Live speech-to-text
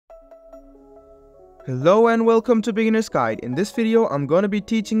Hello and welcome to Beginner's Guide. In this video, I'm going to be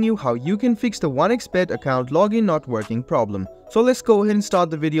teaching you how you can fix the 1xBet account login not working problem. So let's go ahead and start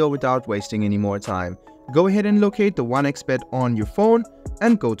the video without wasting any more time. Go ahead and locate the 1xBet on your phone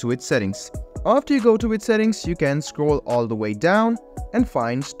and go to its settings. After you go to its settings, you can scroll all the way down and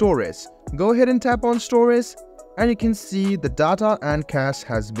find storage. Go ahead and tap on storage and you can see the data and cache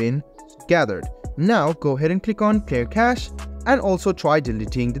has been gathered. Now go ahead and click on clear cache and also try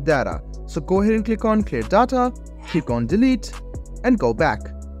deleting the data. So go ahead and click on clear data, click on delete and go back.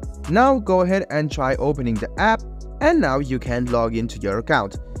 Now go ahead and try opening the app and now you can log into your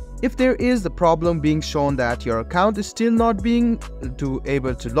account. If there is the problem being shown that your account is still not being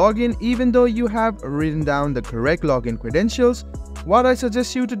able to log in even though you have written down the correct login credentials, what I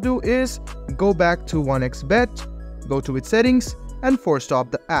suggest you to do is go back to 1xBet, go to its settings and force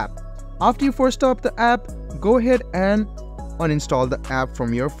stop the app. After you force stop the app, go ahead and uninstall the app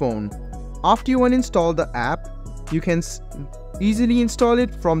from your phone. After you uninstall the app, you can easily install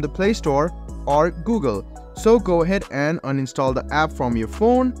it from the Play Store or Google. So go ahead and uninstall the app from your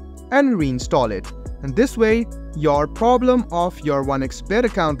phone and reinstall it. And this way, your problem of your 1xBet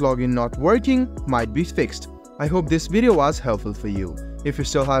account login not working might be fixed. I hope this video was helpful for you. If you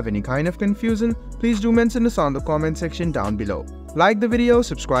still have any kind of confusion, please do mention us on the comment section down below. Like the video,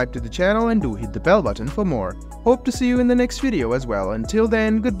 subscribe to the channel and do hit the bell button for more. Hope to see you in the next video as well. Until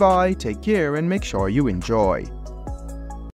then, goodbye, take care and make sure you enjoy.